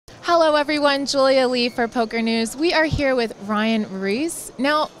Hello everyone, Julia Lee for Poker News. We are here with Ryan Riess.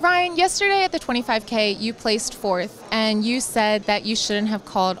 Now, Ryan, yesterday at the 25K, you placed fourth, and you said that you shouldn't have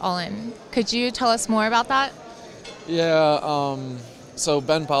called all in. Could you tell us more about that? Yeah, so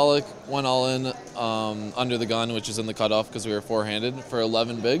Ben Pollock went all in under the gun, which is in the cutoff because we were four-handed for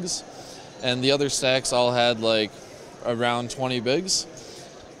 11 bigs. And the other stacks all had like around 20 bigs.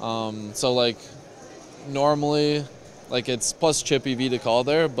 So like normally, like it's plus chip EV to call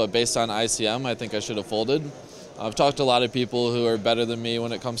there, but based on ICM, I think I should have folded. I've talked to a lot of people who are better than me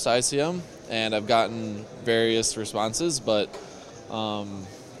when it comes to ICM, and I've gotten various responses, but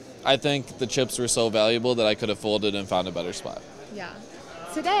I think the chips were so valuable that I could have folded and found a better spot. Yeah.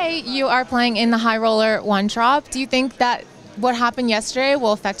 Today, you are playing in the high roller one drop. Do you think that what happened yesterday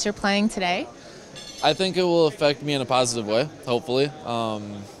will affect your playing today? I think it will affect me in a positive way, hopefully.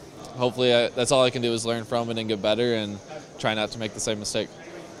 Hopefully, that's all I can do is learn from it and get better and try not to make the same mistake.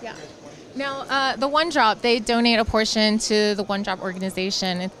 Yeah. Now, the One Drop, they donate a portion to the One Drop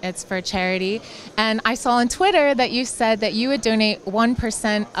organization. It's for charity. And I saw on Twitter that you said that you would donate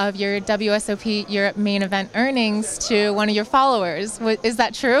 1% of your WSOP Europe main event earnings to one of your followers. Is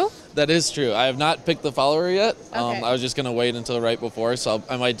that true? That is true. I have not picked the follower yet. Okay. I was just going to wait until right before, so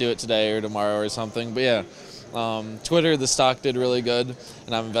I might do it today or tomorrow or something. But yeah. Twitter, the stock did really good,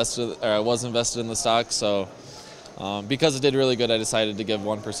 and I was invested in the stock, so because it did really good, I decided to give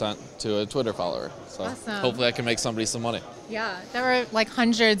 1% to a Twitter follower. So awesome. Hopefully I can make somebody some money. Yeah, there were like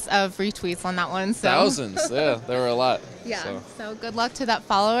hundreds of retweets on that one. So. Thousands, yeah, there were a lot. Yeah, so good luck to that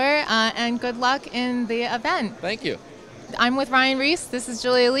follower, and good luck in the event. Thank you. I'm with Ryan Riess. This is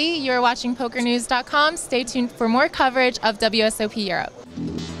Julia Lee. You're watching PokerNews.com. Stay tuned for more coverage of WSOP Europe.